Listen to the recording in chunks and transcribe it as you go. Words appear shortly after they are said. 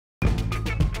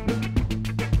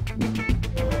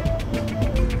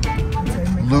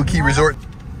Looe Key Resort.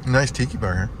 Nice tiki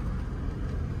bar here.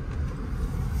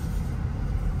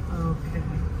 Okay.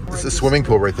 It's a swimming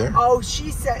pool right there. Oh,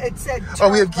 she said, it said turn. Oh,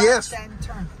 we have left, gas. then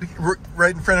turn.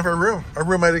 Right in front of our room. Our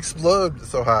room might explode. It's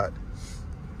so hot.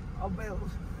 Oh, but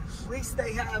at least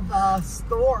they have a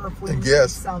store if we need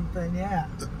Yes. something, yeah.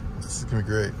 This is gonna be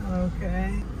great.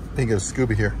 Okay. I think of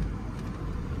scuba here.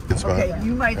 Good spot. Okay,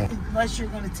 you might, unless you're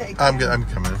going to take I'm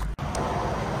coming in.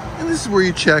 And this is where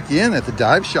you check in at the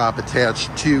dive shop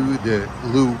attached to the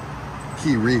Looe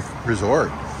Key Reef Resort.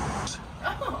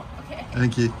 Oh, okay.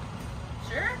 Thank you.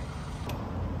 Sure.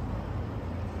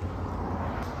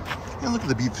 And look at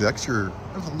the beach texture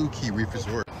of the Looe Key Reef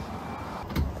Resort.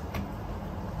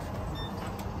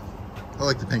 I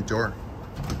like the pink door.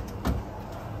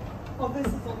 Well, this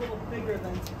is a little bigger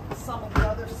than some of the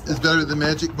other stuff. It's better than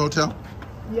Magic Motel?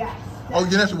 Yes. Oh, you're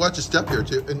gonna have to watch your step here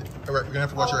too. And you're gonna have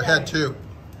to watch our head too.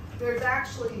 There's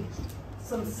actually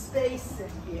some space in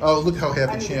here. Oh, look how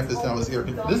happy I mean, Champ is now. it's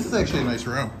This is actually a nice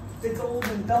room. It's old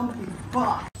and dumpy,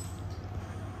 but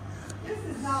this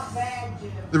is not bad,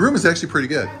 Jim. The room is actually pretty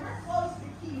good. And we're close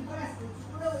to Key West.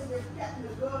 It's really, they're getting a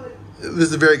good. This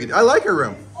is a very good. I like our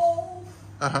room. It's old,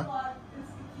 Uh-huh. but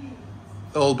it's the Keys.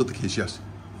 Old but the keys, yes.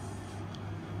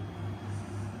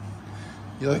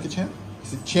 You like it, Champ?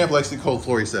 Champ likes the cold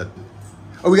floor, he said.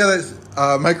 Oh, we got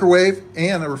a microwave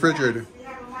and a refrigerator. Yes, we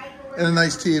have a microwave And a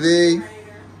nice TV.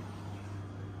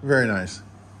 Very nice.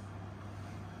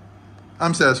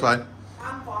 I'm satisfied.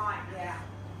 I'm fine, yeah.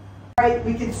 Right,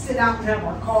 we can sit out and have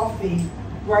our coffee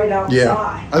right outside.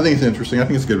 Yeah, I think it's interesting. I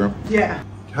think it's a good room. Yeah.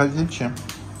 How do you think, Champ?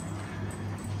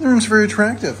 The room's very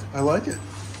attractive. I like it.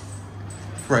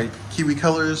 Bright kiwi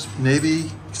colors,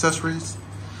 navy accessories,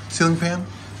 ceiling fan.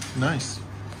 Nice.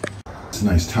 It's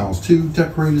nice towels too,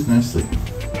 decorated nicely.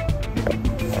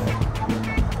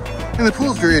 And the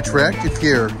pool is very attractive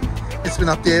here. It's been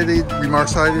updated,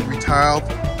 remark-sided, retiled.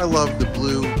 I love the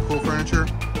blue pool furniture.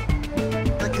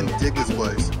 I can dig this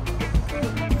place.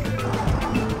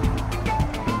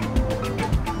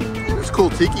 And there's a cool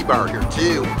tiki bar here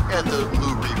too at the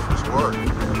Looe Reef Resort.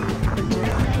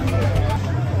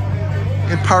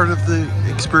 And part of the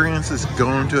experience is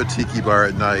going to a tiki bar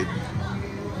at night.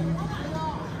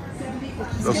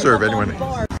 They'll serve anyone.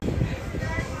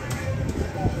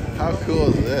 How cool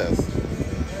is this?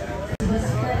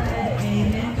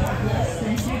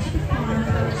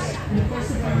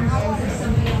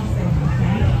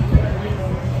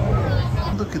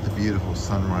 Look at the beautiful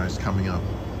sunrise coming up.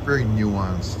 Very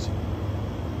nuanced.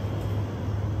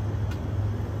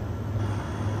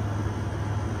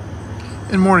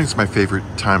 And morning's my favorite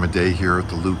time of day here at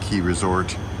the Looe Key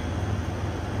Resort.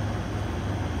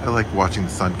 I like watching the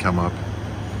sun come up.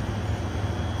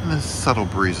 And the subtle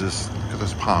breezes. Look at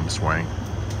those palms swaying.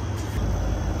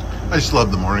 I just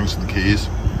love the mornings in the Keys.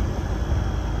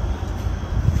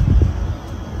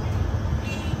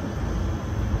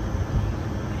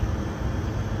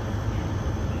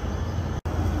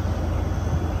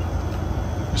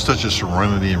 Such a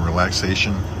serenity and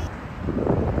relaxation.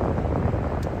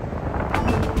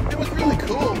 It was really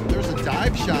cool. There's a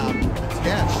dive shop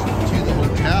attached to the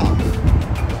hotel.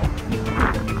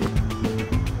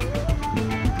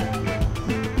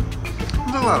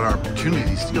 There's a lot of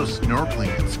opportunities to go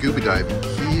snorkeling and scuba diving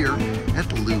here at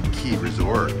the Looe Key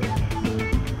Resort.